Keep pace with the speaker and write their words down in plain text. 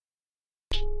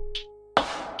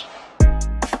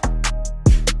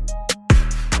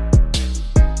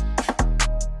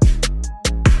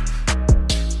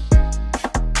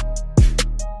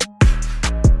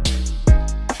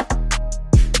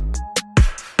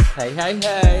Hey, hey,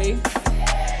 hey.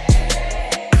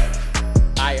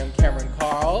 I am Cameron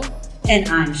Carl. And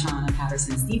I'm Shauna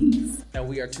Patterson-Stevens. And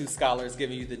we are two scholars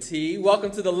giving you the tea.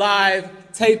 Welcome to the live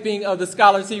taping of the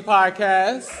Scholar Tea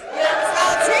Podcast.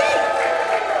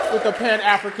 With the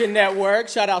Pan-African Network.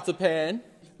 Shout out to Pan.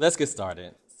 Let's get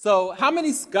started. So, how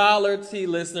many Scholar Tea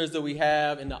listeners do we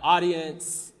have in the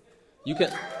audience? You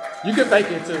can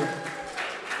fake it too.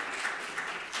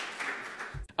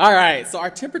 All right, so our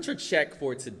temperature check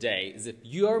for today is if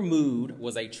your mood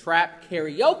was a trap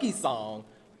karaoke song,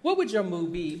 what would your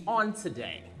mood be on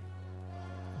today?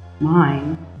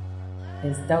 Mine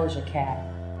is Doja Cat.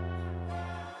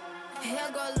 Hair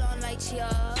go long like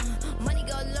Chia, money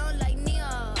go long like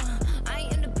Nia. I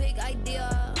am the big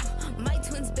idea. My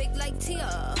twins big like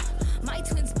Tia. My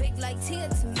twins big like Tia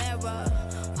Tamara.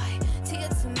 Why Tia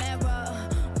Tamara?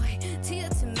 Why Tia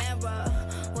Tamara?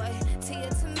 Why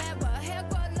Tia Tamara? Hair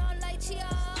go long like Chia.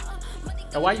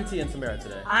 And why are you Tia and Tamara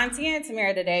today? I'm Tia and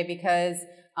Tamara today because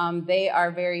they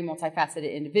are very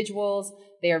multifaceted individuals.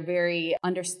 They are very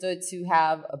understood to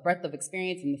have a breadth of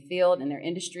experience in the field, in their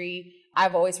industry.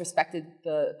 I've always respected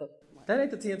the That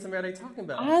ain't the Tia and Tamara they talking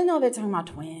about. I know they're talking about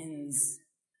twins.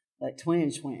 Like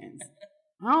twins.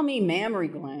 I don't mean mammary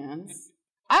glands.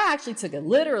 I actually took it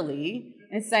literally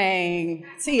and saying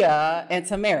Tia and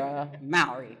Tamara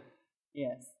Maori.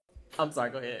 Yes. I'm sorry,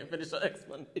 go ahead. Finish your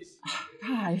explanation.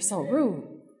 God, you're so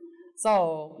rude.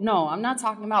 So, no, I'm not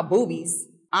talking about boobies.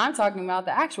 I'm talking about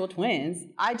the actual twins.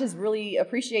 I just really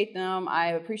appreciate them. I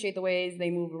appreciate the ways they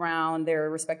move around their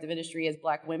respective industry as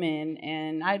Black women,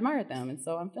 and I admire them. And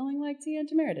so I'm feeling like Tia and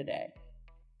Tamara today.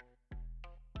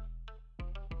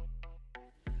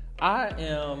 I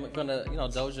am gonna,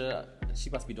 Doja, she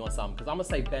must be doing something, because I'm gonna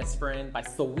say Best Friend by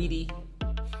Saweetie.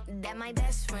 That my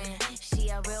best friend. She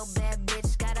a real bad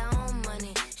bitch, got her own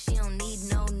money. She don't need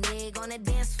no nigga on the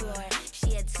dance floor.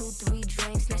 She had 2-3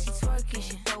 drinks, now she twerking.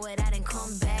 She throw it out and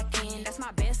come back in. That's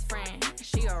my best friend.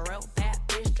 She a real bad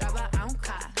bitch, drive her own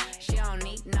car. She don't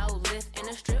need no lift in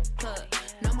a strip club.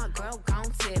 No, my girl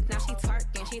gon' tip. Now she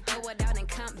twerking, she throw it out and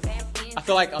come back in. I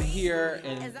feel like I'm here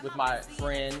and with my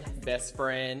friend, best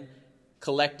friend.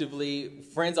 Collectively,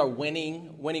 friends are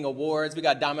winning awards. We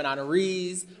got diamond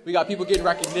honorees. We got people getting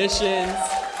recognitions,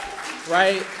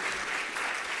 right?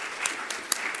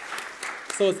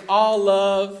 So it's all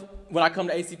love. When I come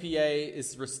to ACPA,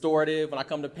 it's restorative. When I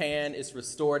come to Pan, it's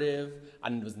restorative. I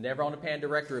was never on the Pan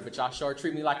directorate, but y'all sure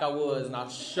treat me like I was, and I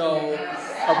sure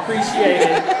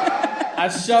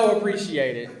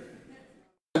appreciate it.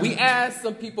 We asked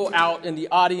some people out in the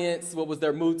audience what was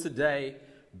their mood today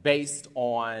based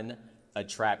on a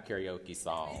trap karaoke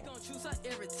song. Choose her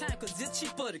every time cause it's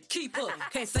cheaper to keep her.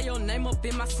 Can't say your name up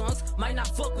in my songs, might not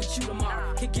fuck with you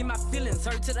tomorrow. Can get my feelings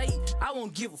hurt today, I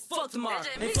won't give a fuck tomorrow.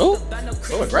 Oh,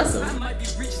 so aggressive. I might be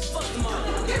rich as fuck tomorrow.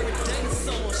 Every day the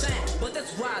sun won't shine, but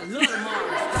that's why I love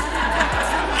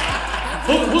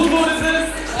tomorrow. Whose mood is this?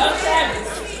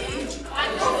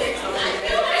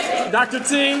 Dr.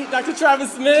 T, Dr.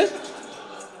 Travis Smith.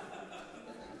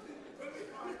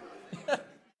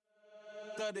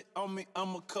 It on me,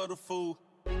 I'ma cut a fool.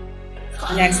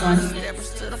 Next one.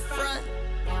 Steppers to the front.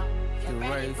 You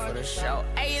ready for the show?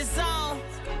 Hey, it's on.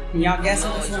 Can y'all guess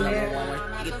what this one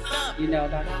is? You know,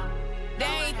 They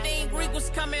ain't think Rick was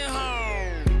coming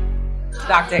home.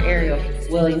 Dr. Ariel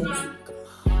Williams.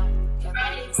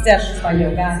 Steps by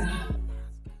your guy.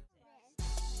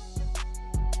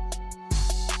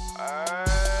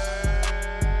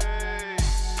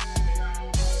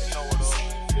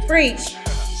 Preach.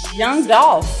 Young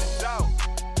Dolph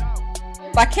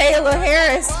by Kayla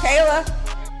Harris. Kayla,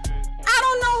 I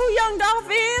don't know who Young Dolph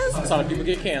is. I'm sorry, people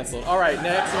get canceled. All right,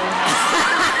 next one.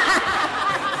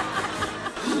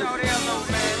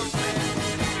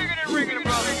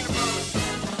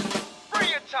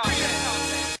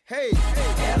 Hey,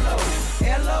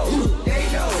 hello, they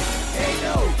know,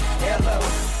 hello,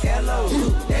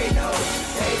 they know,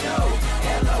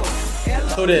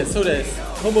 hello. Who this?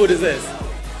 Who mood is this?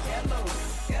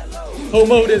 Who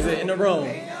mood is it in the room?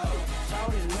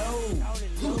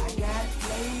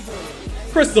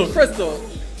 Crystal.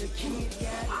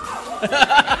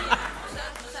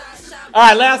 All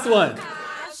right, last one.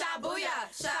 Shabuya,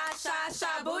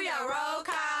 shabuya, roll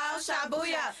call,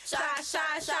 shabuya,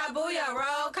 shabuya,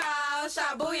 roll call,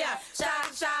 shabuya,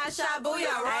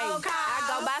 shabuya, roll call. I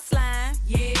go by slime,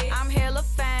 yeah. I'm hella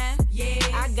fine, yeah.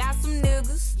 I got some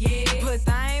niggas, yeah. But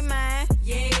they ain't mine,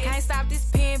 yeah. Can't stop this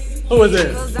pimp. Who is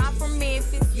this? Cause I'm from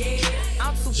Memphis, yeah.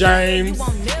 I'm too James. You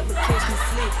won't never catch me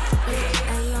slip.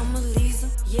 Hey, I'm a Lisa,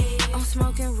 yeah. I'm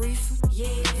smoking reefer,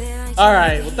 yeah. All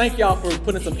right, well, thank y'all for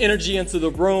putting some energy into the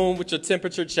room with your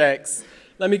temperature checks.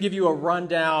 let me give you a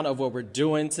rundown of what we're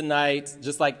doing tonight.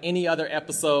 Just like any other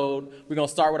episode, we're going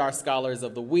to start with our Scholars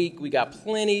of the Week. We got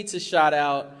plenty to shout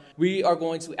out. We are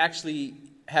going to actually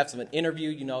have an interview.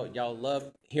 You know, y'all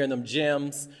love hearing them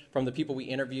gems from the people we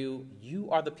interview. You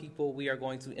are the people we are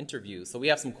going to interview. So we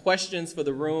have some questions for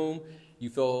the room. You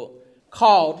feel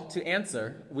called to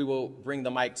answer. We will bring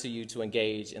the mic to you to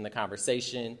engage in the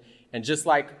conversation. And just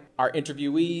like our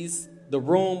interviewees, the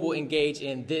room will engage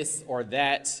in this or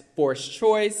that forced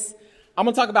choice. I'm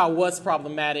going to talk about what's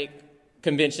problematic,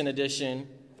 convention edition.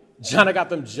 Jonna got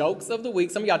them jokes of the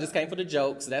week. Some of y'all just came for the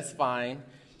jokes. That's fine.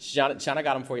 Jonna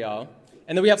got them for y'all.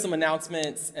 And then we have some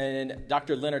announcements, and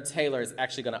Dr. Leonard Taylor is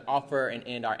actually going to offer and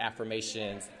end our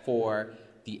affirmations for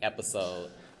the episode.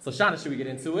 So, Shauna, should we get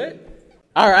into it?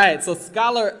 All right, so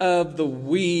Scholar of the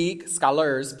Week,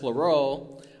 scholars,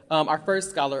 plural. Our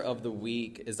first Scholar of the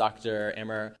Week is Dr.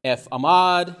 Amr F.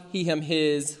 Ahmad, he, him,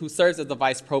 his, who serves as the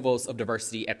Vice Provost of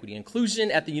Diversity, Equity, and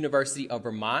Inclusion at the University of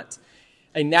Vermont.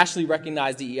 A nationally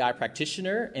recognized DEI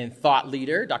practitioner and thought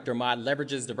leader, Dr. Ahmad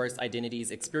leverages diverse identities,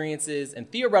 experiences,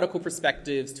 and theoretical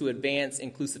perspectives to advance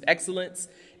inclusive excellence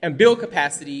and build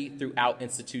capacity throughout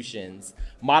institutions.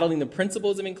 Modeling the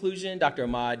principles of inclusion, Dr.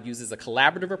 Ahmad uses a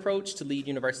collaborative approach to lead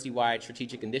university-wide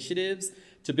strategic initiatives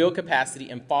to build capacity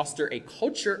and foster a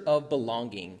culture of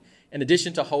belonging. In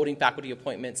addition to holding faculty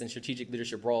appointments and strategic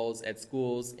leadership roles at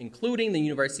schools, including the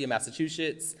University of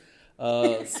Massachusetts,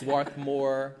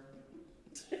 Swarthmore.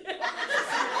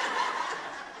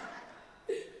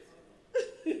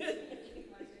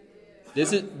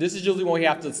 This is usually when we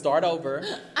have to start over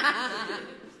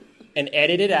and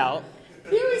edit it out.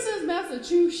 Here it says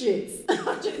Massachusetts.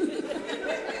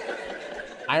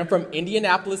 I am from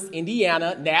Indianapolis,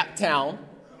 Indiana, Nap Town.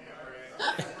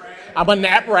 I'm a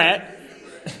Nap rat.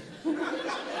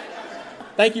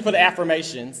 Thank you for the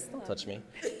affirmations. Don't touch me.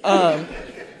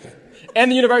 And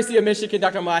the University of Michigan,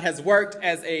 Dr. Ahmad has worked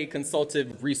as a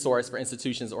consultative resource for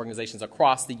institutions and organizations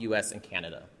across the U.S. and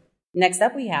Canada. Next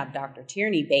up, we have Dr.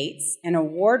 Tierney Bates, an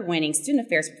award-winning student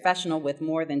affairs professional with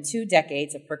more than 2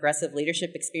 decades of progressive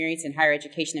leadership experience in higher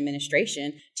education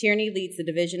administration. Tierney leads the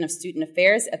Division of Student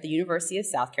Affairs at the University of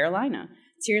South Carolina.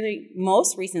 Tierney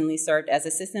most recently served as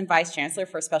Assistant Vice Chancellor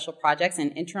for Special Projects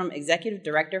and Interim Executive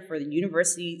Director for the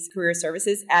university's Career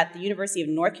Services at the University of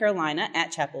North Carolina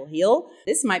at Chapel Hill.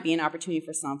 This might be an opportunity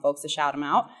for some folks to shout him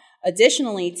out.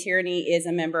 Additionally, Tierney is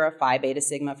a member of Phi Beta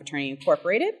Sigma Fraternity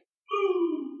Incorporated.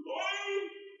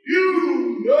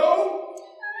 You know.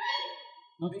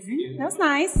 Okay, that's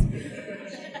nice.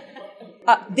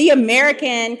 The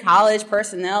American College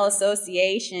Personnel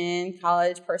Association,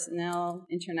 College Personnel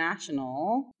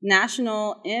International,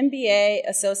 National MBA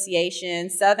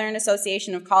Association, Southern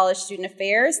Association of College Student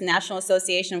Affairs, National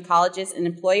Association of Colleges and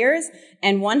Employers,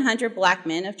 and 100 Black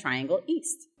Men of Triangle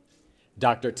East.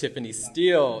 Dr. Tiffany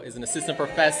Steele is an assistant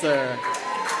professor.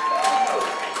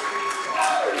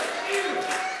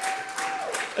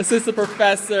 Assistant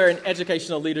professor in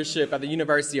educational leadership at the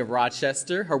University of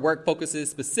Rochester. Her work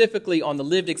focuses specifically on the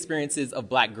lived experiences of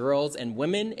Black girls and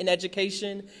women in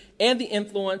education and the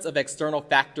influence of external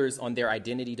factors on their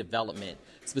identity development.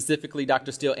 Specifically,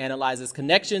 Dr. Steele analyzes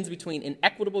connections between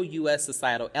inequitable U.S.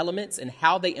 societal elements and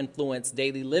how they influence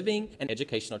daily living and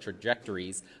educational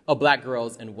trajectories of Black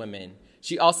girls and women.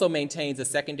 She also maintains a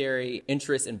secondary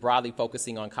interest in broadly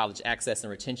focusing on college access and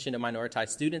retention of minoritized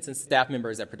students and staff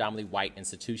members at predominantly white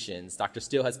institutions. Dr.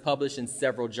 Steele has published in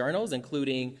several journals,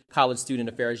 including College Student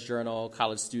Affairs Journal,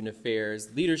 College Student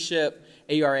Affairs Leadership,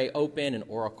 ARA Open, and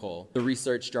Oracle, the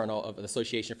research journal of the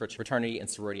Association for Fraternity and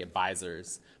Sorority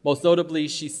Advisors. Most notably,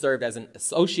 she served as an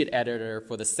associate editor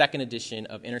for the 2nd edition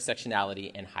of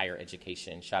Intersectionality in Higher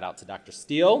Education. Shout out to Dr.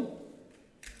 Steele.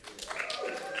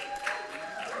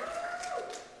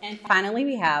 And finally,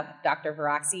 we have Dr.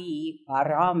 Varaxi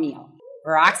Baromio.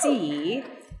 Varaxi,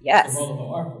 yes,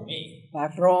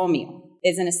 Baromio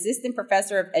is an assistant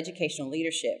professor of educational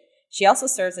leadership. She also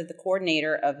serves as the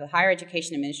coordinator of the Higher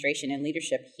Education Administration and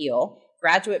Leadership HEAL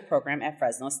graduate program at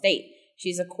Fresno State.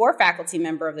 She's a core faculty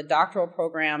member of the doctoral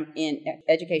program in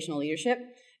educational leadership.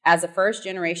 As a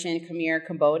first-generation Khmer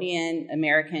Cambodian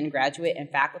American graduate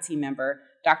and faculty member,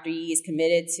 Dr. Yi is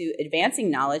committed to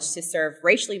advancing knowledge to serve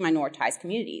racially minoritized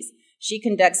communities. She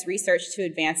conducts research to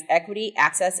advance equity,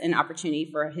 access, and opportunity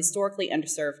for historically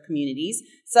underserved communities,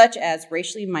 such as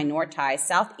racially minoritized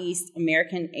Southeast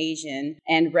American, Asian,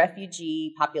 and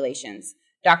refugee populations.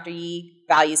 Dr. Yi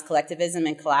values collectivism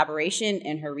and collaboration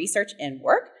in her research and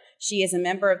work. She is a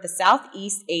member of the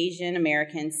Southeast Asian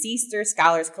American Sister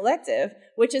Scholars Collective,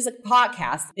 which is a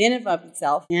podcast in and of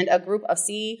itself and a group of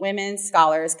C women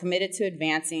scholars committed to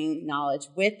advancing knowledge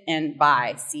with and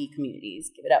by C communities.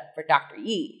 Give it up for Dr.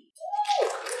 Yee.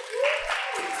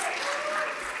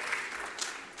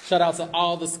 Shout out to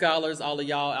all the scholars, all of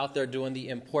y'all out there doing the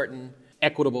important,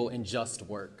 equitable, and just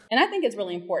work. And I think it's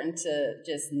really important to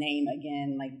just name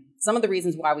again, like some of the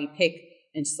reasons why we pick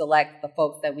and select the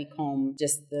folks that we comb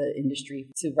just the industry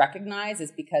to recognize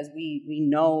is because we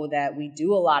know that we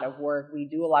do a lot of work. We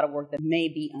do a lot of work that may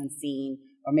be unseen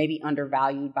or may be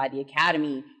undervalued by the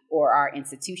academy or our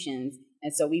institutions.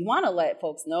 And so we want to let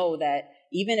folks know that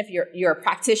even if you're a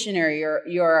practitioner,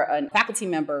 you're a faculty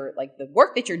member, like the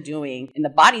work that you're doing and the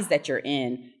bodies that you're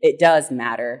in, it does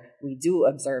matter. We do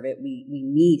observe it. We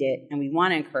need it. And we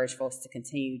want to encourage folks to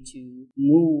continue to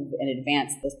move and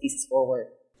advance those pieces forward.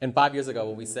 And 5 years ago,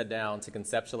 when we sat down to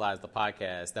conceptualize the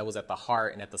podcast, that was at the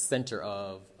heart and at the center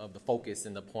of the focus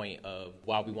and the point of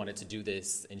why we wanted to do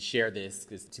this and share this,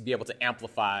 is to be able to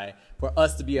amplify, for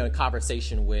us to be in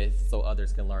conversation with so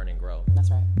others can learn and grow. That's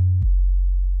right.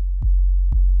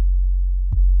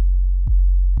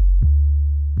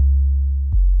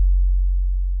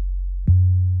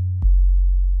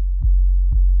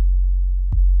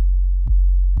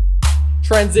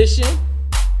 Transition.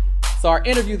 So our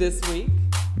interview this week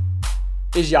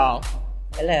is y'all.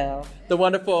 Hello. The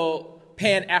wonderful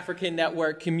Pan-African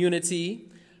Network community,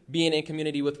 being in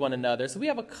community with one another. So we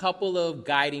have a couple of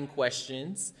guiding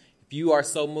questions. If you are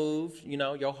so moved,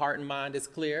 your heart and mind is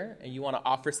clear, and you want to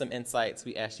offer some insights,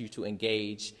 we ask you to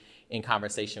engage in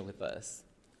conversation with us.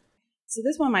 So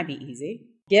this one might be easy.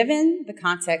 Given the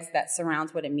context that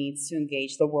surrounds what it means to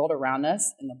engage the world around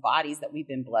us and the bodies that we've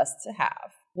been blessed to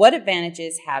have, what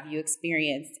advantages have you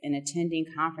experienced in attending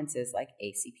conferences like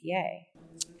ACPA?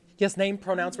 Yes, name,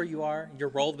 pronouns where you are, your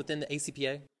role within the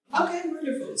ACPA. Okay,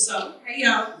 wonderful. So, hey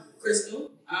y'all,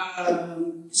 Crystal,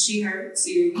 She Her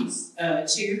series,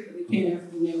 chair for the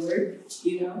Pan-African Network,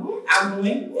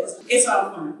 outgoing. It's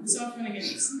all fun. It's all fun and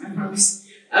games, I promise.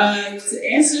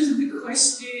 To answer the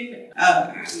question,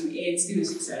 I'm in student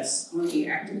success on the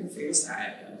academic affairs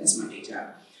side. That's my day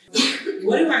job.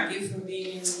 What do I get from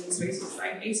being in spaces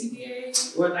like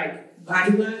ACPA or like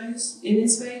body-wise in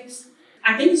this space?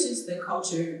 I think it's just the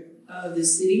culture of the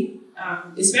city,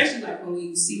 especially like when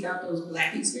we seek out those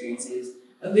Black experiences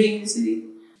of being in the city.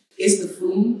 It's the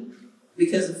food,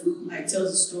 because the food like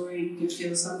tells a story. You can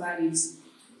feel somebody's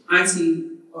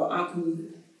auntie or uncle,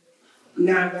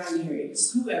 non-binary,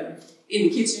 whoever, in the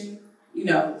kitchen,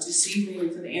 just seasoning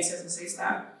until the ancestors say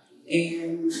stop.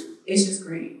 And it's just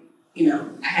great. I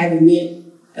haven't met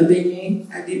a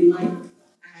beignet I didn't like.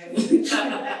 I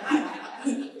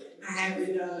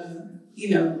haven't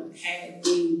had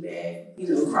any bad,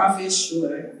 crawfish or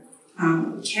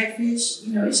catfish.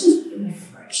 It's just really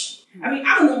fresh. I mean, I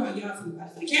don't know how y'all feel about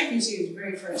it. The catfish here is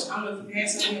very fresh. I don't know if you've had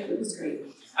some yet, but it was great.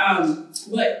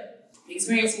 But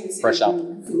experiencing the city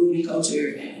food and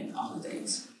culture and all the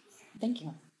things. Thank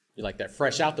you. You like that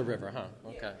fresh out the river, huh?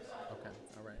 Okay.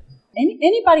 All right.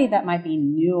 Anybody that might be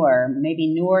maybe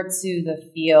newer to the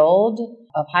field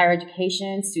of higher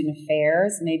education, student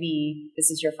affairs, maybe this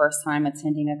is your first time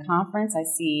attending a conference. I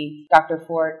see Dr.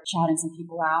 Ford shouting some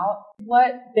people out.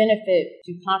 What benefit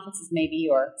do conferences maybe,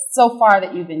 or so far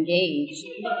that you've engaged?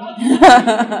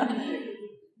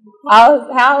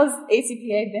 How's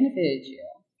ACPA benefited you?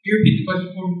 Can you repeat the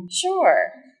question for me?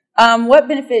 Sure. What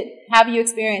benefit have you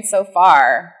experienced so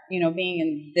far, being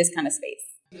in this kind of space?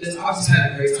 It's obviously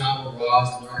had a great time overall,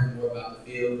 just learning more about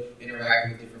the field,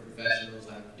 interacting with different professionals,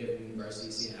 like different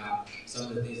universities, seeing how some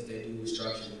of the things that they do with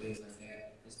structure and things like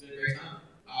that. It's been a great time.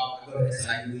 I go to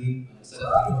SIUE,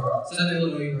 Southern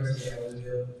Illinois University, I was a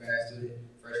grad student,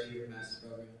 first year master's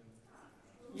program.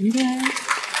 Okay.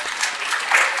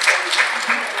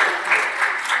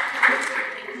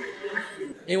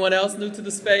 Anyone else new to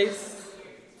the space?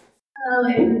 Hello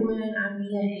everyone, I'm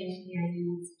Mia and I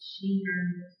use she,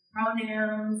 her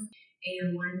pronouns, and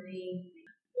one thing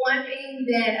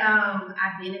that I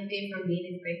benefit from being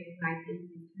in spaces like this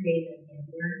is creating a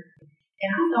network. And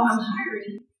also I'm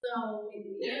hiring, so if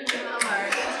you are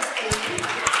interested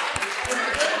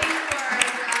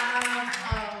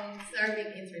for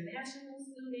serving international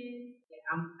students,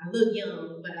 I look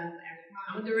young, but I'm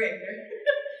a director.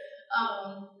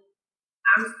 I'm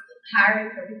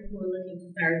hiring for people who are looking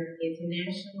to serve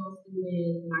international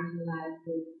students, marginalized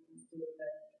groups, and students.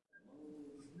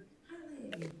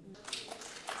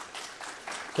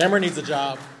 Cameron needs a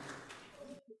job.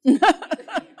 What's up,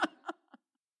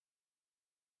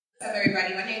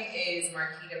 everybody? My name is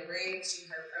Marquita Briggs, she,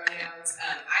 her pronouns.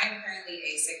 I am currently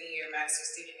a second-year master's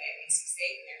master's student at NC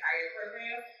State in their higher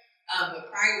program.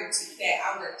 But prior to that,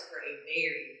 I worked for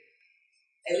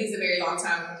at least a very long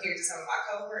time compared to some of my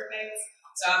cohort mates.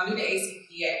 So I'm new to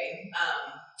ACPA,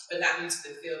 but not new to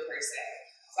the field per se.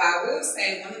 So I will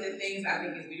say one of the things I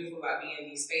think is beautiful about being in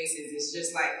these spaces is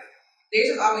just like,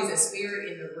 there's just always a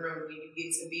spirit in the room when you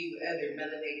get to be with other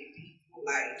melanated people.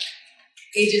 Like,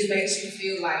 it just makes you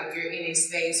feel like you're in a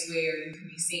space where you can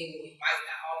be seen when you might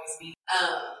not always be.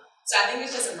 So I think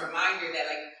it's just a reminder that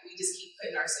like we just keep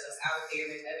putting ourselves out there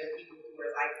with other people who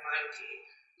are like-minded,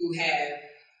 who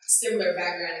have similar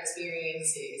background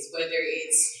experiences, whether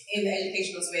it's in the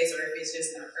educational space or if it's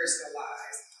just in our personal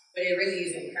lives. But it really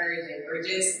is encouraging, or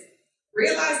just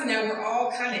realizing that we're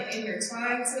all kind of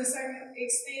intertwined to a certain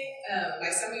extent.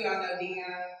 Like some of y'all know Dion,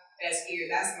 that's here,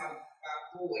 that's my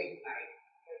boy, like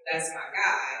that's my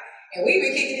guy. And we've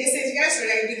been kicking this since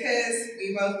yesterday because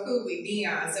we both cool with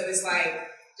Dion. So it's like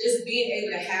just being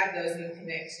able to have those new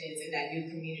connections in that new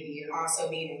community, and also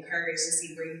being encouraged to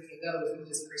see where you can go if you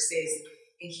just persist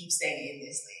and keep staying in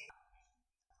this land.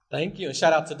 Thank you. And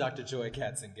shout out to Dr. Joy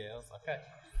Katzengales. Okay.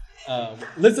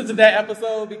 Listen to that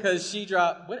episode because she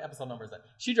dropped, what episode number is that?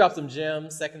 She dropped some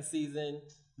gems, second season.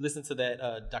 Listen to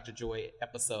that Dr. Joy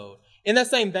episode. In that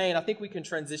same vein, I think we can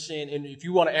transition. And if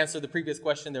you want to answer the previous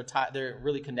question, they're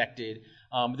really connected.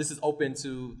 This is open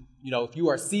to, if you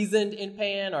are seasoned in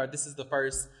PAN or this is the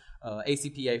first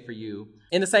ACPA for you.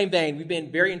 In the same vein, we've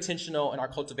been very intentional in our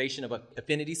cultivation of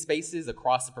affinity spaces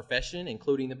across the profession,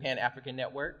 including the Pan-African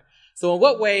Network. So in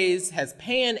what ways has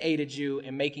PAN aided you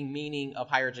in making meaning of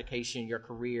higher education, your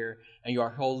career, and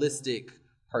your holistic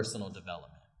personal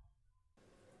development?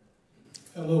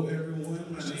 Hello, everyone.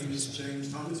 My name is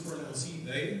James Thomas, pronouns he,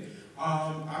 they.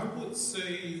 I would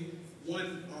say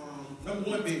number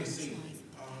one, being seen.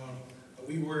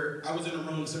 I was in a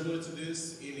room similar to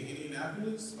this in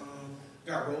Indianapolis.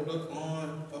 Got rolled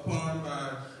upon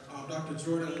by Dr.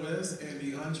 Jordan West and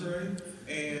DeAndre.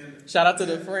 And shout out to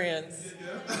their friends.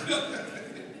 Yeah.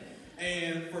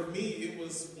 And for me, it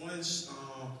was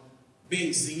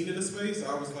being seen in the space.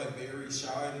 I was like very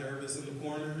shy and nervous in the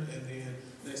corner, and then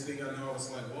next thing I know, I was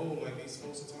like, whoa, like these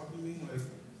folks are talking to me. Like,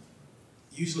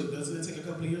 usually doesn't it take a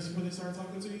couple of years before they start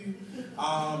talking to you?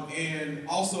 And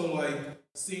also like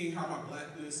seeing how my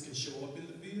blackness can show up in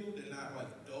the field and not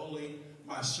like dulling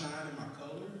my shine and my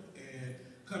color. And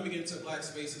coming into black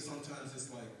spaces, sometimes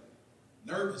it's like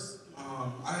nervous.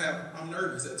 I'm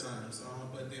nervous at times,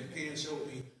 but then PAN showed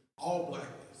me all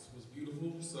blackness was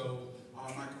beautiful. So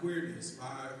my queerness,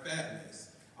 my fatness,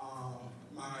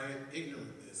 my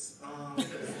ignorantness, I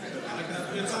like to have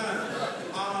a good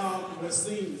time, was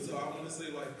seen. So I want to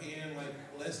say like PAN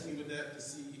like blessed me with that to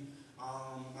see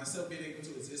myself being able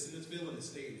to exist in this field and to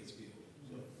stay in this field.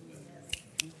 So, yeah.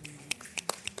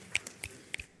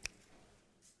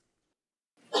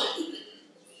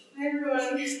 Hi everyone,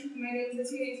 my name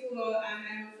is Atina Tulo and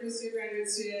I'm a first year graduate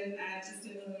student at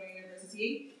Eastern Illinois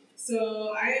University. So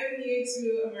I am new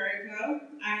to America.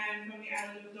 I am from the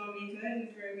island of Dominica in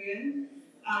the Caribbean.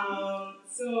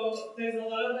 So there's a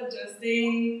lot of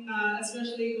adjusting,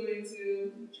 especially going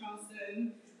to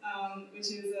Charleston, which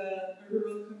is a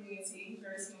rural community,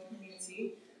 very small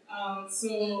community.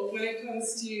 So when it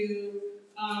comes to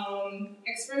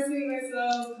expressing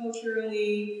myself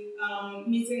culturally,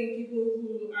 meeting people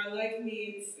who are like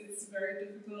me, it's very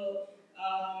difficult.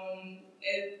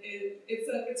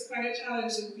 It's quite a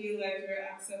challenge to feel like you're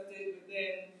accepted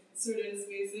within certain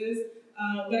spaces.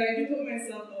 But I do put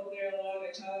myself out there a lot.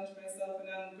 I challenge myself, and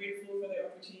I'm grateful for the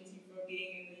opportunity for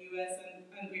being in the U.S. and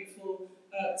I'm grateful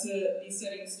to be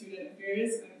studying student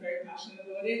affairs. I'm very passionate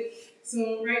about it.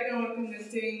 So right now I'm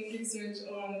conducting research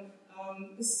on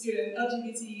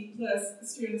LGBT plus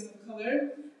students of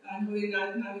color and how they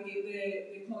navigate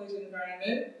the college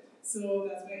environment. So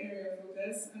that's my area of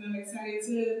focus. And I'm excited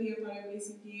to be a part of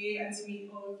ACPA and to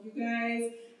meet all of you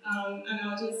guys. And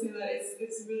I'll just say that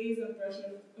it's really a breath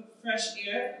of fresh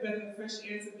air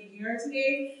to be here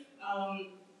today.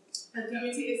 And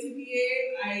coming to ACPA,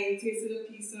 I tasted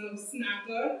a piece of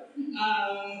snacker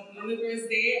on the first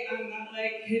day, and that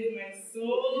like hit my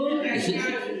soul. I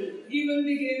can't even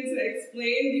begin to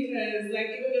explain because like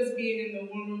even just being in the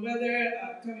warmer weather,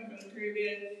 coming from the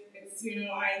Caribbean, it's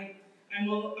I'm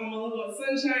all about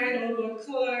sunshine, all about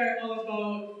color, all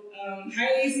about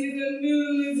highly seasoned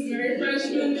foods, very fresh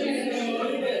foods. So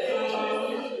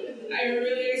I'm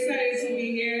really excited to be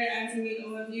here and to meet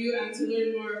all of you and to learn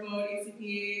more about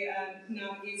ACPA and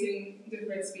navigating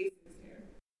different spaces here.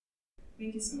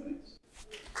 Thank you so much.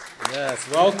 Yes,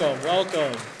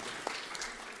 welcome.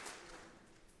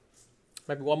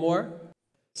 Maybe one more?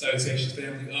 Salutations,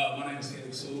 family. My name is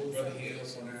Taylor Sewell, brother here,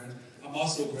 I'm I'm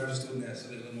also a graduate student at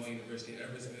Southern Illinois University at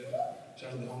Everettsville.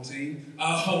 Shout out to the home team.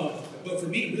 But for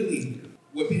me, really,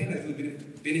 what Pan has really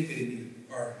benefited me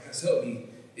or has helped me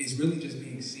is really just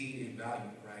being seen and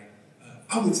valued, right?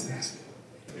 I went to basketball,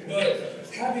 but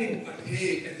having a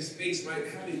Pan at the space, right,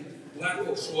 having Black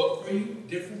folks show up for you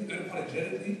differently,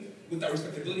 unapologetically, with our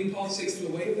respectability politics to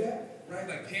the way of that, right?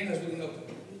 Like Pan has really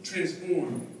helped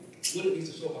transform what it means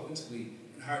to show up authentically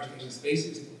in higher education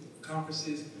spaces,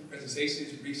 conferences,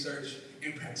 presentations, research,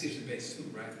 and practitioner-based too,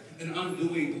 right? And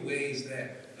undoing the ways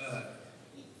that,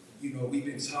 we've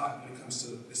been taught when it comes to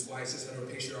this white, cis-hetero,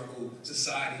 patriarchal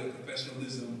society of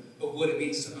professionalism, of what it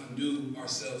means to undo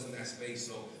ourselves in that space.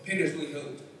 So Penn has really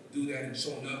helped do that and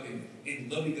showing up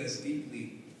and loving us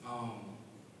deeply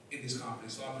in this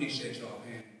conference. So I appreciate y'all,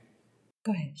 Penn.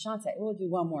 Go ahead, Shantae. We'll do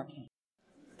one more, Kim.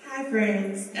 Hi,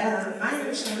 friends. My name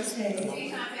is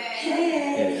Shantae.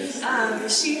 Hey.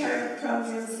 She, her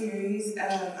program series.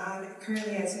 I'm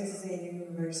currently at Texas A&M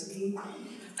University.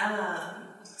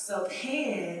 So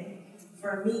Penn,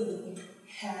 for me,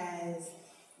 has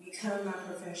become my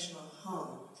professional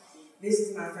home. This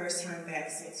is my first time back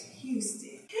since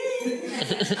Houston. And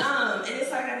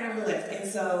it's like I never left. And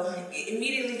so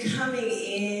immediately coming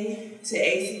in to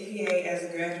ACPA as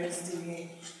a graduate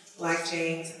student, like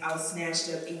James, I was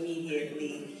snatched up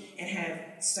immediately and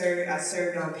I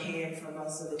served on Penn for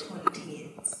most of the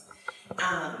 2010s.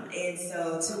 And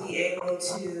so to be able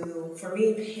to, for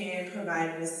me, Penn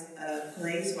provided us a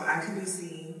place where I could be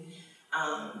seen,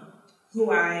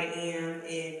 who I am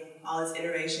in all its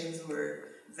iterations were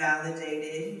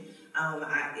validated.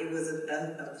 It was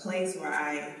a place where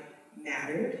I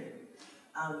mattered.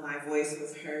 My voice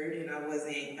was heard and I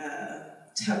wasn't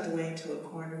tucked away into a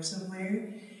corner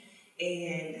somewhere.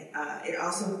 And it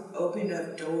also opened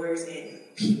up doors and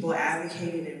people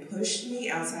advocated and pushed me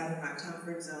outside of my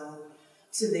comfort zone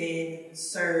to then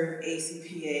serve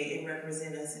ACPA and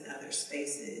represent us in other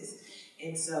spaces.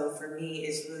 And so for me,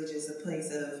 it's really just a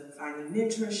place of finding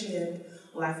mentorship,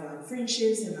 lifelong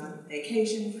friendships, and my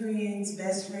vacation friends,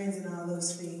 best friends, and all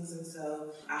those things. And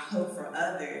so I hope for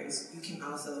others, you can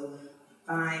also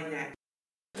find that.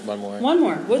 One more. One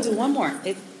more. We'll do one more.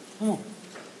 Come on.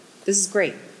 This is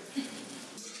great.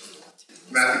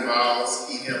 Matthew Miles,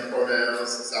 EM Pronouns,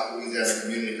 South Louisiana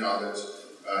Community College,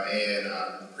 and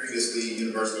previously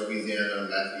University of Louisiana,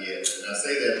 Lafayette. And I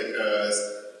say that because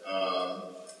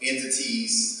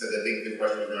entities, because I think the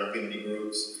question was around affinity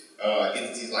groups,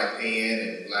 entities like PAN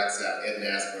and Black SAP and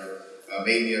NASPER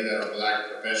made me a better Black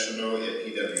professional at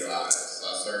PWI. So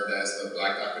I served as the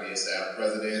Black faculty and staff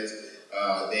president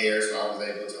there, so I was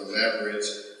able to leverage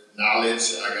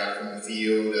knowledge I got from the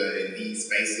field in these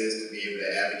spaces to be able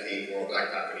to advocate for Black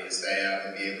faculty and staff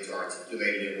and be able to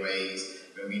articulate it in ways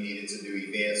when we needed to do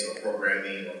events or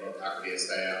programming or for faculty and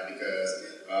staff,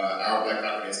 because our Black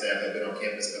faculty and staff had been on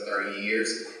campus for 30 years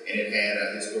and it had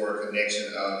a historic connection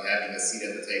of having a seat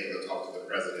at the table to talk to the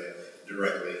president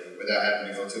directly without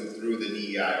having to go through the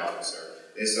DEI officer.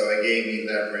 And so it gave me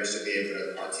leverage to be able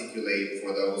to articulate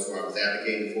for those who I was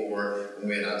advocating for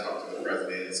when I talked to the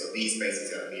president. And so these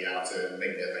spaces helped me out to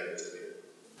make that language clear.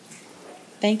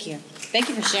 Thank you. Thank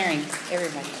you for sharing,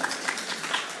 everybody.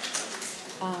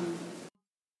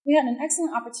 We had an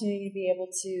excellent opportunity to be able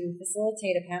to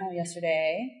facilitate a panel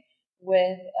yesterday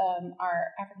with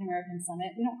our African American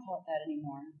Summit. We don't call it that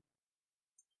anymore,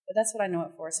 but that's what I know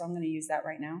it for, so I'm going to use that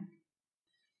right now.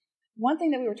 One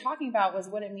thing that we were talking about was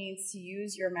what it means to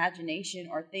use your imagination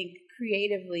or think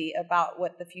creatively about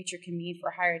what the future can mean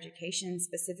for higher education,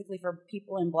 specifically for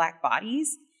people in Black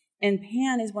bodies. And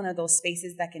PAN is one of those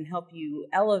spaces that can help you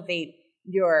elevate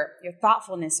your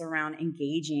thoughtfulness around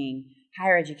engaging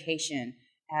higher education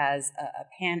as a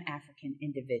Pan-African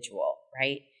individual,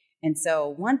 right? And so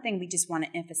one thing we just want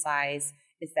to emphasize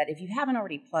is that if you haven't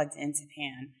already plugged into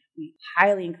PAN, we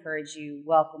highly encourage you,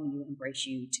 welcome you, embrace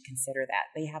you to consider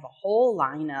that. They have a whole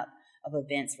lineup of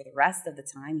events for the rest of the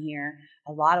time here.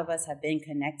 A lot of us have been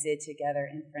connected together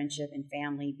in friendship and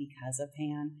family because of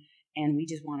PAN, and we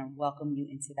just want to welcome you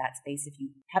into that space if you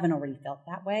haven't already felt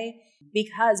that way,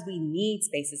 because we need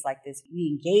spaces like this.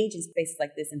 We engage in spaces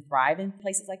like this and thrive in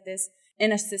places like this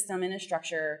in a system, in a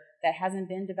structure that hasn't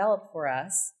been developed for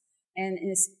us and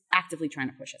is actively trying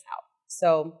to push us out.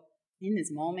 So in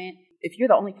this moment, if you're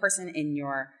the only person in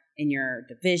your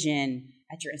division,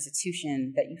 at your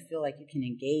institution, that you feel like you can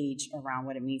engage around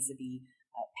what it means to be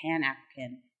a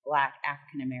Pan-African, Black,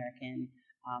 African-American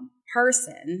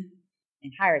person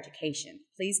in higher education,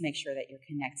 please make sure that you're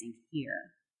connecting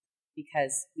here,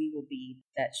 because we will be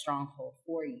that stronghold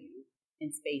for you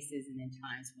in spaces and in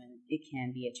times when it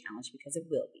can be a challenge, because it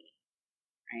will be,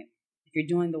 right? If you're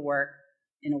doing the work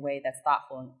in a way that's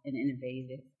thoughtful and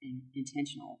innovative and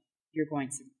intentional, you're going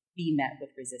to be met with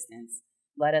resistance.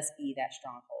 Let us be that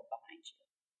stronghold behind you.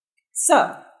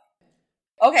 So,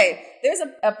 okay, there's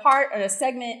a part or a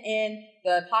segment in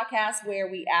the podcast where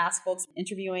we ask folks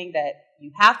interviewing that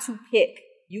you have to pick.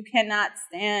 You cannot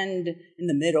stand in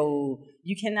the middle.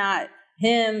 You cannot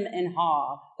hem and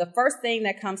haw. The first thing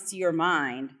that comes to your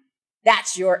mind,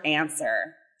 that's your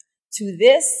answer to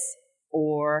this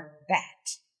or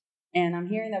that. And I'm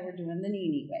hearing that we're doing the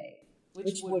Nene way,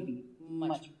 which would be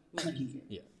much easier.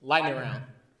 Yeah, lightning round.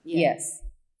 Yes.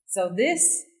 So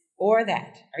this or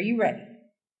that. Are you ready?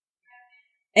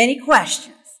 Any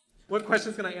questions? What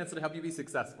questions can I answer to help you be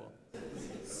successful?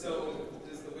 So,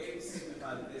 does the wave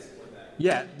signify this or that?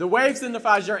 Yeah, the wave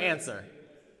signifies your answer.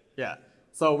 Yeah.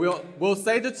 So we'll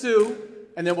say the two,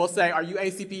 and then we'll say, are you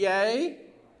ACPA?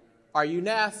 Are you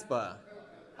NASPA?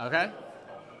 Okay?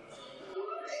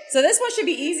 So this one should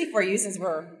be easy for you since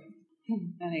we're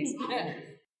an ACPA.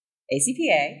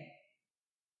 ACPA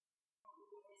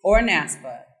or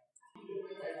NASPA.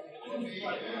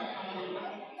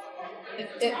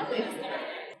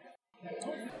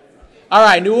 All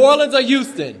right, New Orleans or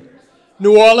Houston?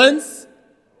 New Orleans.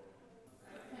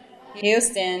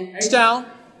 Houston. H-Town.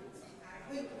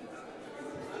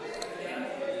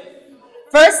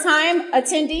 First time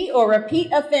attendee or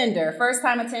repeat offender? First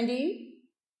time attendee.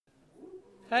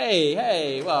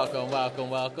 Hey, welcome.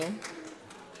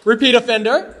 Repeat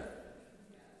offender.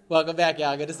 Welcome back,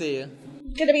 y'all. Good to see you.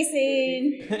 Good to be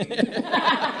seen.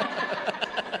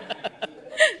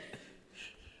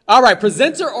 All right,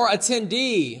 presenter or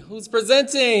attendee? Who's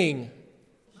presenting?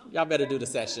 Y'all better do the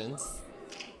sessions.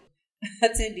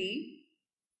 Attendee.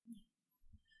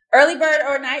 Early bird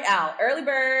or night owl? Early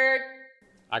bird.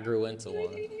 I grew into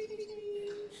one.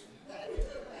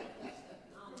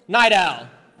 Night owl.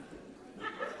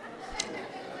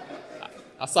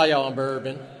 I saw y'all on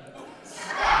Bourbon.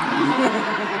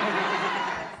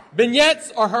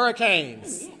 Vignettes or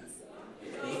hurricanes?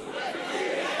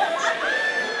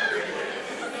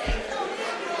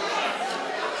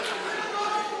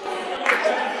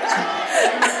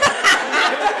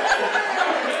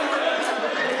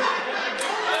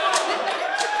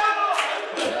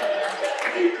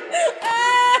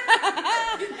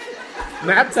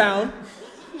 Naptown.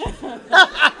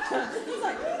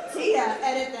 Tia,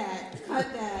 edit that. Cut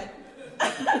that.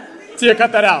 Tia,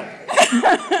 cut that out.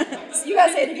 You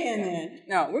gotta say it again then.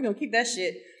 No, we're gonna keep that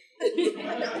shit.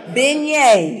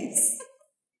 Beignets.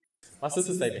 My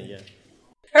sister say beignet.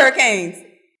 Hurricanes.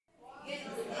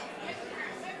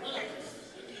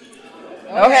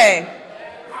 Okay.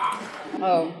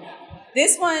 Oh,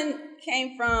 this one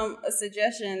came from a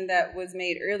suggestion that was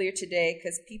made earlier today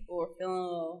because people are feeling a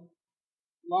little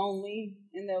lonely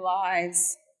in their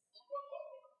lives.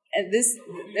 And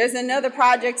there's another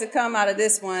project to come out of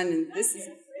this one, and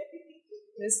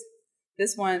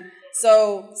this one.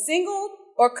 So, single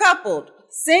or coupled?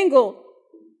 Single.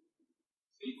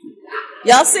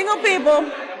 Y'all single people,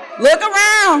 look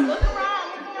around.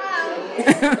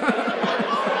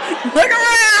 Look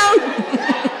around.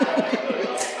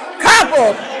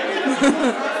 Coupled.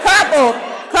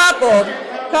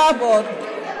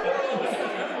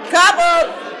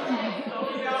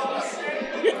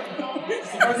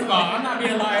 First of all, I'm not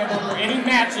being liable for any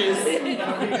matches.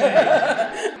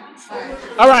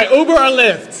 All right, Uber or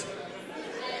Lyft?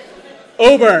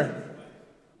 Uber.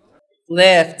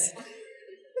 Lyft.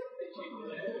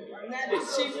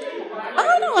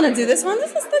 I don't want to do this one.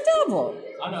 This is the double.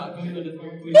 I know. Can we do this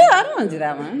one, please? Yeah, I don't want to do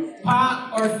that one.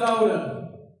 Pop or soda?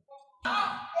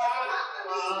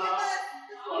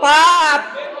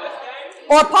 Pop.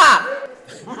 Or pop.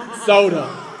 Soda.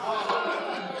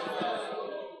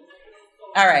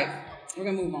 All right, we're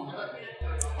going to move on.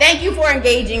 Thank you for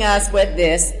engaging us with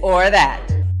this or that.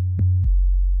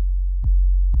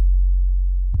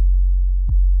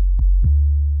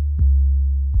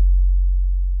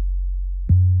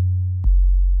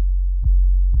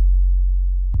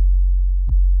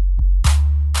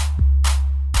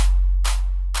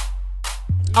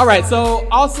 All right, so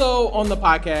also on the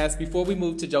podcast, before we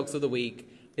move to Jokes of the Week,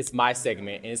 it's my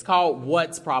segment, and it's called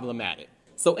What's Problematic?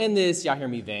 So in this, y'all hear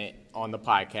me vent on the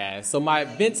podcast. So my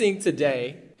venting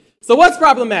today, so what's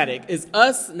problematic is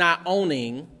us not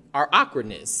owning our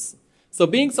awkwardness. So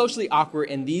being socially awkward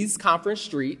in these conference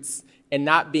streets and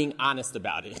not being honest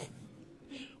about it.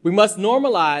 We must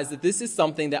normalize that this is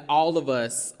something that all of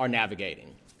us are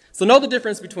navigating. So know the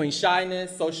difference between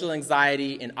shyness, social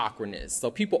anxiety, and awkwardness.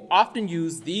 So people often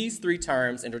use these three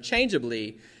terms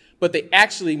interchangeably, but they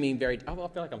actually mean I feel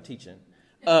like I'm teaching.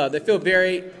 They feel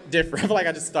very different. I feel like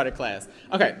I just started class.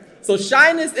 Okay, so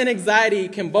shyness and anxiety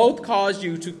can both cause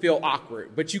you to feel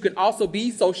awkward, but you can also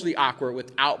be socially awkward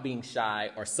without being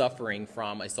shy or suffering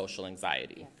from a social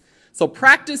anxiety. So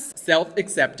practice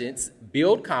self-acceptance,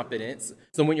 build confidence.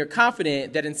 So when you're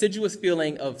confident, that insidious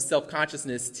feeling of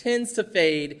self-consciousness tends to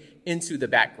fade into the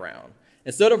background.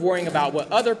 Instead of worrying about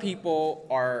what other people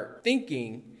are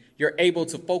thinking, you're able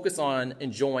to focus on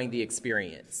enjoying the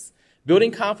experience.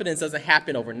 Building confidence doesn't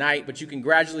happen overnight, but you can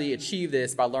gradually achieve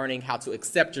this by learning how to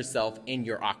accept yourself in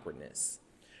your awkwardness.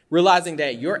 Realizing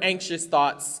that your anxious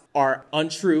thoughts are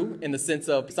untrue in the sense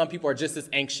of some people are just as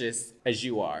anxious as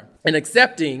you are. And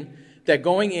accepting that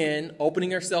going in, opening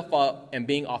yourself up, and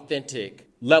being authentic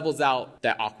levels out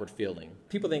that awkward feeling.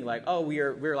 People think like, oh,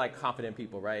 we're like confident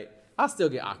people, right? I'll still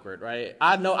get awkward, right?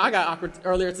 I know I got awkward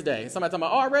earlier today. Somebody talking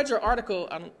about, oh, I read your article.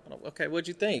 I don't okay, what'd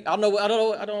you think? I don't know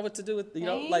what to do with,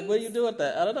 like, what do you do with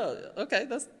that? I don't know. Okay,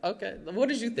 that's okay. What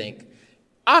did you think?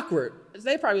 Awkward.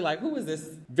 They probably like, who is this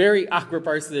very awkward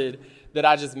person that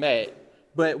I just met?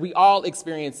 But we all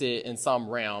experience it in some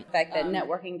realm. The fact that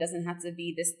networking doesn't have to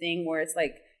be this thing where it's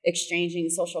like exchanging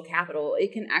social capital.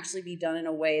 It can actually be done in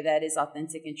a way that is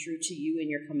authentic and true to you and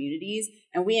your communities,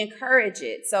 and we encourage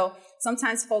it. So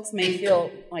sometimes folks may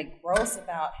feel like gross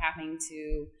about having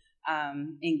to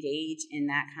engage in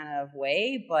that kind of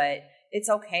way, but it's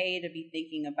okay to be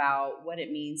thinking about what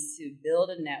it means to build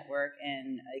a network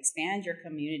and expand your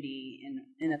community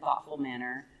in a thoughtful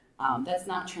manner that's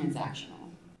not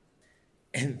transactional.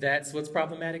 And that's what's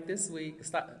problematic this week.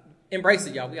 Stop. Embrace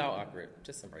it, y'all. We all awkward.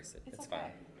 Just embrace it. It's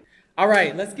fine. All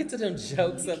right, let's get to them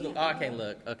jokes of the... Oh, I can't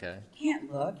look. Okay. Can't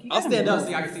look. I'll stand up so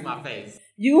y'all can see my face.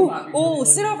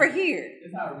 Sit over here.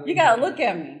 You got to look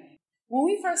at me. When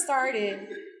we first started,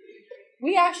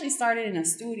 we actually started in a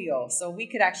studio so we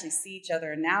could actually see each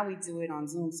other. And now we do it on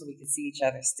Zoom so we can see each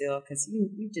other still because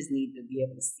you just need to be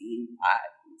able to see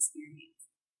live experience.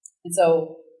 And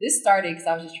so this started because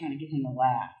I was just trying to get him to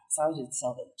laugh. So I was just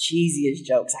tell the cheesiest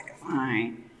jokes I could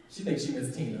find. She thinks she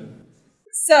Miss Tina.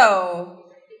 So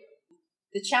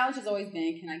the challenge has always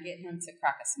been, can I get him to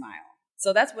crack a smile?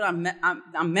 So that's what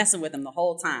I'm messing with him the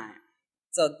whole time.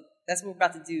 So that's what we're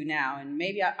about to do now. And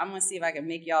maybe I'm going to see if I can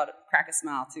make y'all to crack a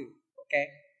smile too. Okay?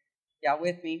 Y'all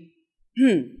with me?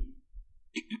 Okay.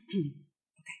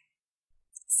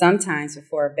 Sometimes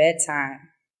before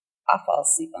bedtime, I fall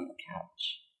asleep on the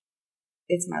couch.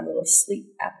 It's my little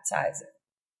sleep appetizer.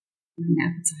 An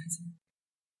appetizer.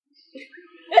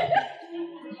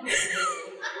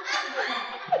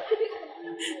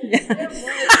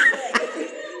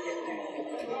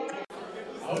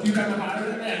 I hope you coming hotter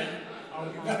than that.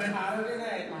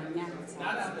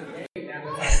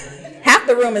 Half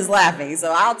the room is laughing,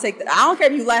 so I don't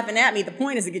care if you laughing at me. The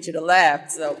point is to get you to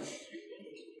laugh. So,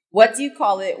 what do you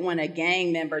call it when a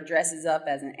gang member dresses up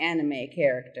as an anime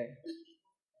character?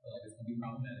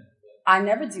 I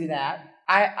never do that.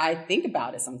 I think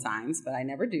about it sometimes, but I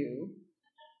never do.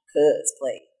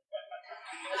 Cosplay.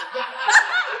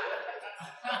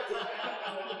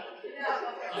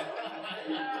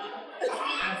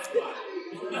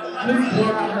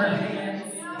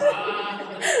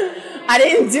 I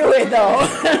didn't do it though.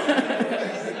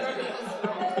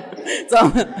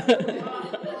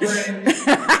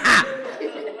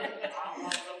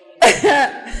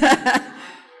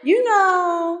 You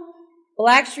know,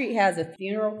 Blackstreet has a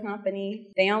funeral company.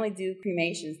 They only do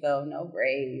cremations though, no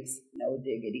graves, no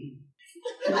diggity.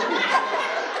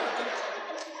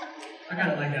 I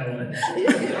kind of like that one.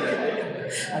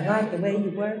 I like the way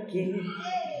you work it.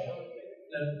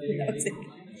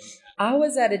 I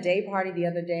was at a day party the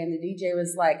other day and the DJ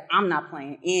was like, I'm not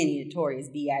playing any Notorious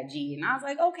B.I.G. And I was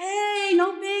like, okay,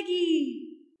 no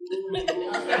biggie.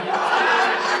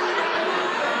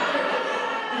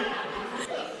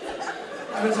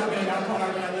 I've been talking about how I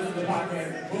listen to the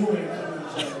podcast booing.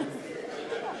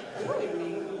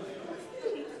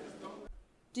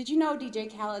 Did you know DJ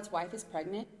Khaled's wife is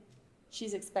pregnant?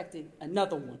 She's expecting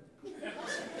another one.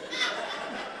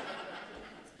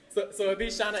 So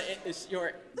Abishana, it's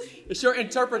your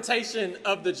interpretation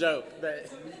of the joke. That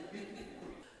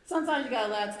Sometimes you gotta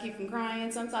laugh to keep from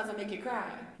crying. Sometimes I make you cry.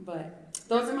 But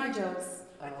those are my jokes.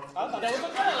 I thought that was a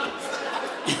joke.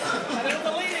 That was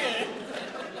a lead-in.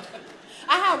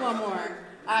 I have one more.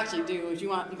 I actually do. You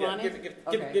want it? Give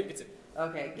it to me.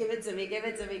 Okay, give it to me.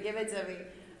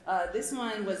 This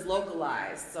one was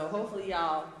localized, so hopefully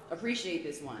y'all appreciate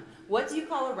this one. What do you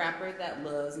call a rapper that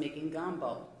loves making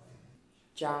gumbo?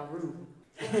 Ja Rule.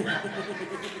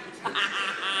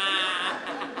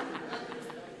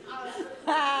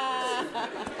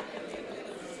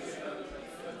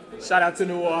 Shout out to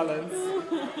New Orleans.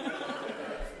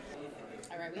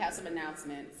 All some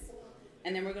announcements,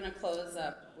 and then we're going to close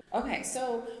up. Okay,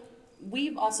 so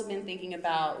we've also been thinking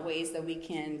about ways that we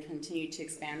can continue to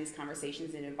expand these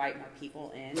conversations and invite more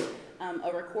people in.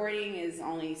 A recording is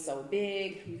only so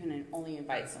big. You can only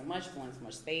invite so much, fill in so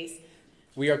much space.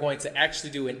 We are going to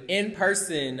actually do an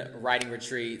in-person writing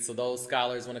retreat. So those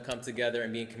scholars want to come together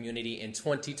and be in community in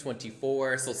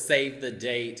 2024. So save the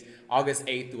date, August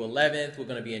 8th through 11th. We're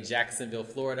going to be in Jacksonville,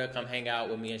 Florida. Come hang out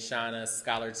with me and Shauna,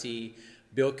 Scholar T,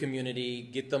 build community,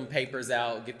 get them papers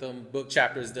out, get them book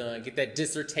chapters done, get that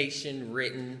dissertation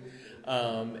written,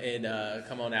 and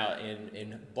come on out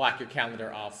and block your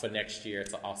calendar off for next year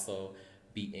to also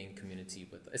be in community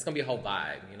with us. It's going to be a whole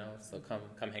vibe, you know, so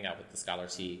come hang out with the Scholar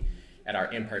T at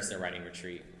our in-person writing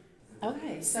retreat.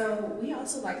 Okay, so we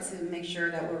also like to make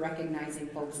sure that we're recognizing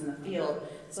folks in the field.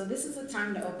 So this is the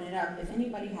time to open it up. If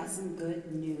anybody has some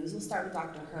good news, we'll start with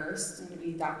Dr. Hurst. It's going to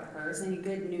be Dr. Hurst. Any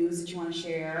good news that you want to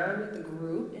share with the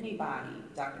group? Anybody?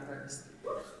 Dr. Hurst.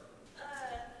 I'm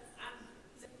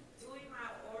doing my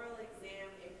oral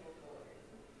exam April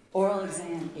 4th. Oral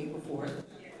exam April 4th.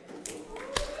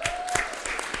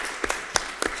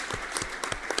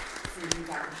 So you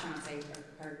got Shante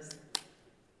Hurst.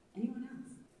 Anyone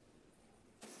else?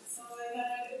 So I got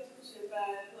an internship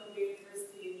at Columbia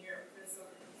University in Europe this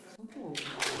summer. Ooh.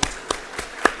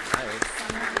 Nice.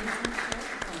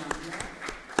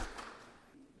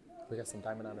 We got some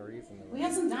diamond honorees in the room. We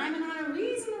have some diamond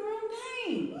honorees in the room.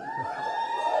 Dang.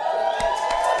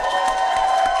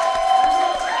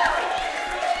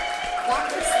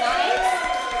 Dr. Snipes.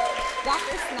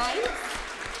 Dr. Snipes.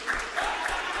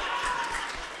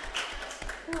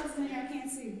 Who else in here? I can't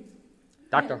see.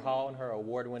 Dr. Hall and her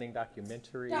award-winning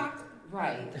documentary.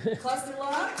 Right. Cluster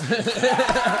Love. I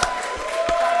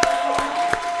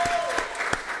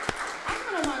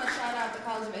kind of want to shout out the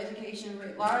College of Education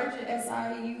writ large at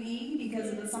SIUE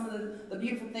because of some of the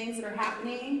beautiful things that are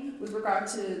happening with regard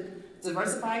to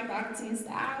diversifying faculty and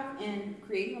staff and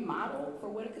creating a model for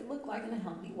what it could look like in a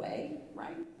healthy way,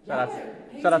 right? Shout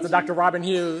out to Dr. Robin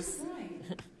Hughes.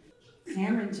 Right.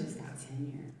 Cameron just got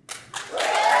tenure.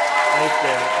 Thank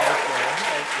you.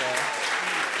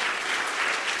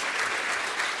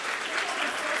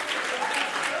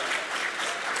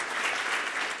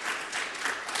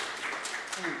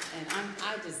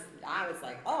 I was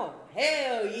like, oh,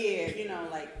 hell yeah. You know,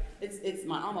 like, it's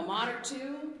my alma mater,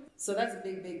 too. So that's a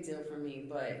big, big deal for me.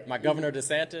 But my Governor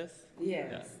DeSantis?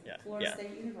 Yes. Florida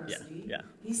State University. Yeah.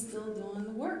 He's still doing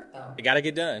the work, though. It got to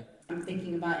get done. I'm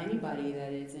thinking about anybody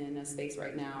that is in a space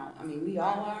right now. I mean, we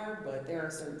all are, but there are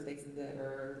certain spaces that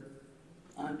are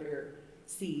under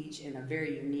siege in a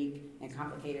very unique and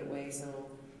complicated way. So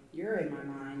you're in my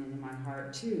mind and in my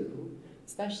heart, too,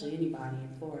 especially anybody in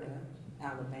Florida,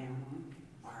 Alabama,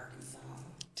 Arkansas,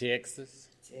 Texas.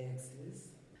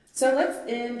 So let's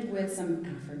end with some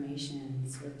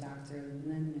affirmations with Dr.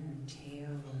 Leonard Taylor.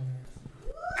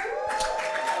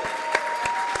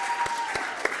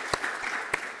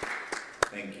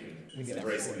 Thank you.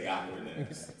 Embracing the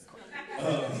awkwardness.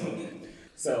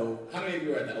 So, how many of you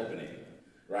were at the opening?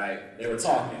 Right? They were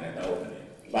talking at the opening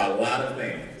about a lot of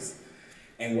things.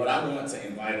 And what I want to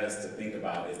invite us to think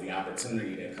about is the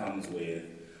opportunity that comes with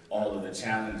all of the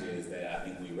challenges that I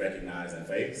think we recognize and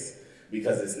face,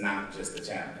 because it's not just a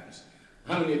challenge.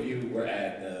 How many of you were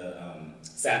at the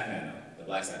SAP panel, the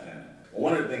Black SAP panel? Well,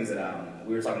 one of the things that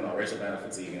we were talking about racial battle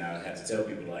fatigue, and I had to tell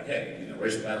people like, hey, you know,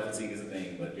 racial battle fatigue is a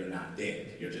thing, but you're not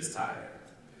dead, you're just tired,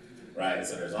 right?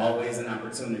 So there's always an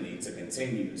opportunity to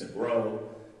continue to grow,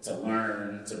 to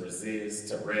learn, to resist,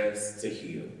 to rest, to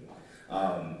heal.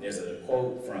 There's a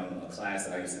quote from a class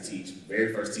that I used to teach,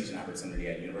 very first teaching opportunity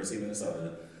at University of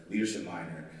Minnesota, leadership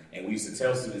minor, and we used to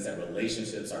tell students that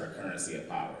relationships are the currency of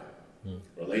power.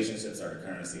 Relationships are the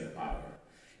currency of power.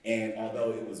 And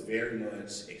although it was very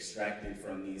much extracted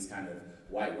from these kind of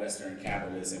white Western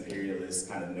capitalist, imperialist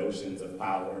kind of notions of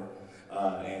power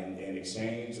and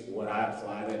exchange, what I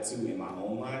apply that to in my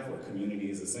own life, where community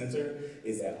is a center,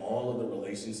 is that all of the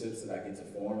relationships that I get to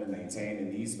form and maintain in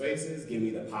these spaces give me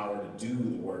the power to do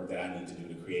the work that I need to do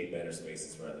to create better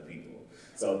spaces for other people.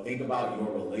 So think about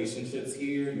your relationships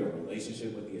here, your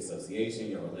relationship with the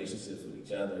association, your relationships with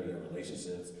each other, your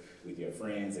relationships with your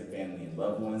friends and family and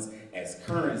loved ones as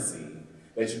currency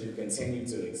that you can continue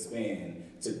to expand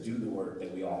to do the work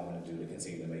that we all want to do to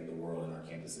continue to make the world and our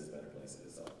campuses better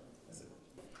places. So that's it.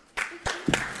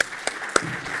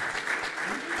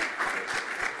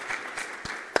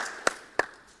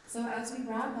 So as we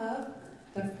wrap up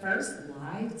the first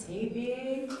live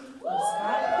taping of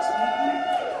Scholars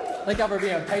Week, Thank y'all for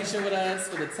being patient with us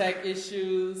for the tech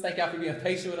issues. Thank y'all for being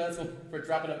patient with us for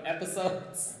dropping them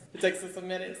episodes. It takes us a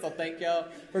minute, so thank y'all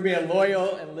for being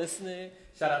loyal and listening.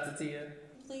 Shout out to Tia.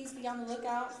 Please be on the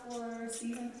lookout for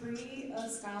season 3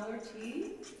 of Scholar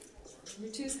Tea.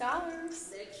 Your 2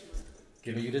 scholars.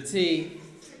 Giving you the tea.